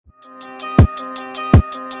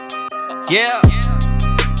Yeah.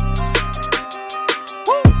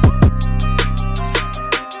 Woo.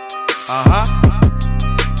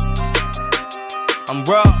 I'm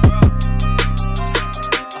raw.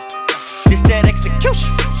 This that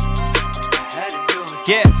execution.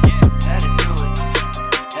 Yeah.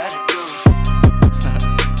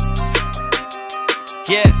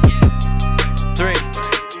 Yeah. 3.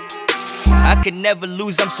 I could never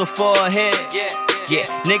lose, I'm so far ahead. Yeah,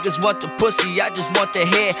 niggas want the pussy, I just want the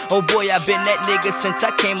head. Oh boy, I been that nigga since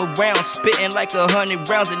I came around, spitting like 100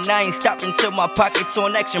 rounds, and I ain't stopping till my pockets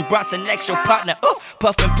on action. Bronson, next your partner.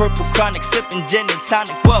 Puffin' purple chronic, sipping gin and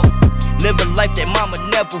tonic. Whoa, live a life that mama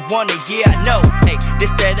never wanted. Yeah, I know. Hey,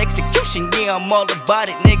 this that execution. Yeah, I'm all about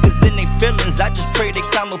it. Niggas in they feelings, I just pray they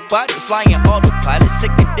come about it. Flying autopilot,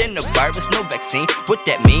 sicker than the virus, no vaccine. What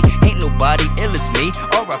that mean? Ain't nobody ill as me.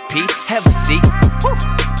 R.I.P. Have a seat. Woo.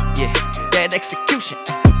 Yeah, that execution,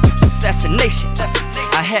 assassination.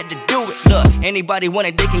 I had to do it. Look, anybody want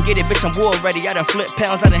it, they can get it. Bitch, I'm war ready. I done flipped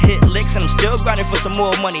pounds, I done hit licks, and I'm still grinding for some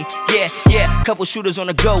more money. Yeah, couple shooters on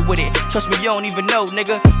the go with it. Trust me, you don't even know,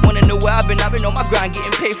 nigga. Wanna know where I've been on my grind,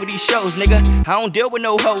 getting paid for these shows, nigga. I don't deal with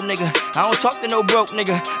no hoe, nigga. I don't talk to no broke,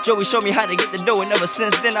 nigga. Joey showed me how to get the dough, and ever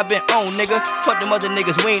since then I've been on, nigga. Fuck them other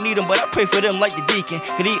niggas, we ain't need them, but I pray for them like the deacon.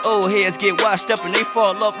 Cause these old heads get washed up and they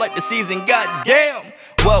fall off like the season. Goddamn.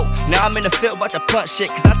 Whoa, now I'm in the field about to punch shit,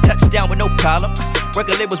 cause I touched down with no problem.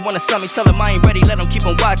 Record labels wanna sell me, tell them I ain't ready, let them keep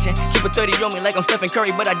on watching. Keep a 30 on me like I'm Stephen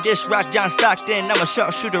Curry, but I dish rock John Stockton. I'm a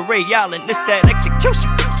sharpshooter, Ray Allen, this that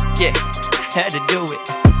execution. Yeah, had to do it.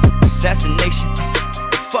 Assassination,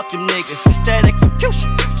 fuck them niggas, this that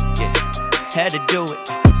execution. Yeah, had to do it.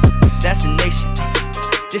 Assassination,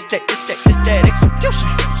 this that execution.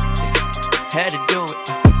 Yeah, had to do it.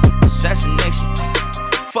 Assassination.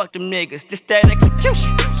 Fuck them niggas, this that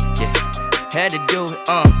execution. Yeah, had to do it,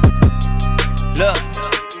 Look,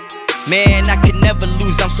 man, I could never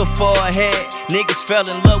lose, I'm so far ahead. Niggas fell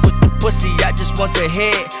in love with the pussy, I just want the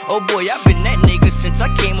head. Oh boy, I been that nigga since I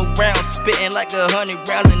came around, spitting like 100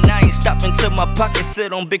 rounds, and I ain't stopping till my pocket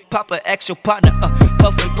sit on Big Papa, actual partner.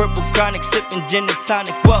 Puffin' purple chronic, sipping gin and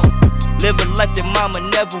tonic. Whoa, live a life that mama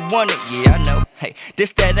never wanted. Yeah, I know. Hey,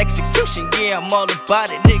 this that execution. Yeah, I'm all about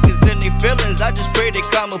it. Niggas in their feelings, I just pray they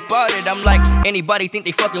come about it. I'm like, anybody think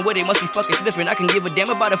they fucking with it, must be fucking sniffing. I can give a damn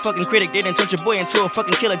about a fucking critic. They done turned your boy into a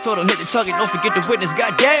fucking killer. Told him hit the target, don't forget the witness.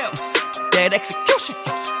 Goddamn, that execution,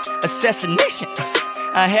 assassination.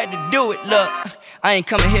 I had to do it. Look, I ain't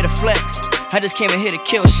coming here to flex, I just came in here to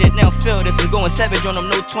kill shit. Now feel this, I'm going savage on them.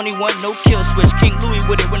 No 21, no kill switch. King Louis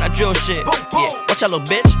with it when I drill shit. Yeah, watch out, little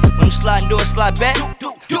bitch. When I'm sliding, do it, slide back.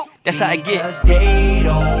 That's how I get. Because they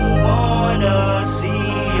don't wanna see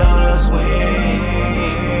us win.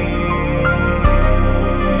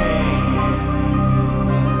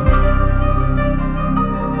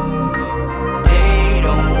 They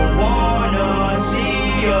don't wanna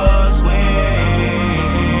see us win.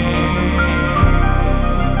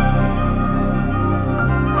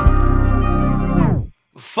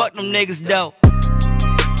 Fuck them niggas though.